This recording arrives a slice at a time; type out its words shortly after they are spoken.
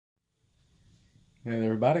Hey there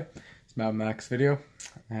everybody, it's Mad Max video,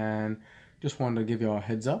 and just wanted to give you all a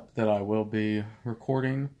heads up that I will be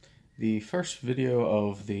recording the first video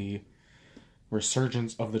of the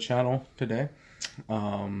resurgence of the channel today. It's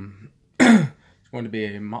going to be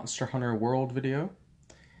a Monster Hunter World video,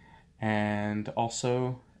 and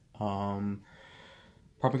also probably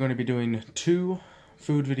going to be doing 2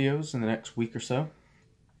 food videos in the next week or so.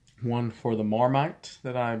 One for the Marmite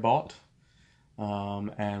that I bought,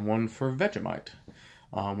 and one for Vegemite.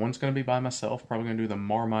 One's going to be by myself, probably going to do the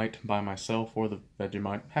Marmite by myself or the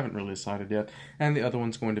Vegemite, haven't really decided yet, and the other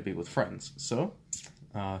one's going to be with friends, so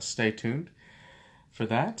stay tuned for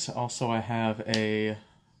that. Also, I have a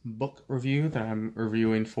book review that I'm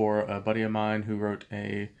reviewing for a buddy of mine who wrote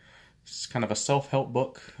kind of a self-help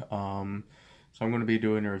book, so I'm going to be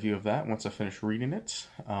doing a review of that once I finish reading it.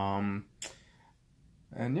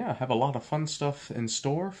 And yeah, I have a lot of fun stuff in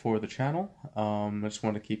store for the channel. I just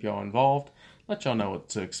want to keep y'all involved, let y'all know what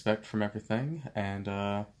to expect from everything, and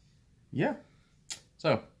yeah.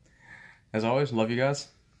 So, as always, love you guys.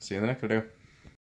 See you in the next video.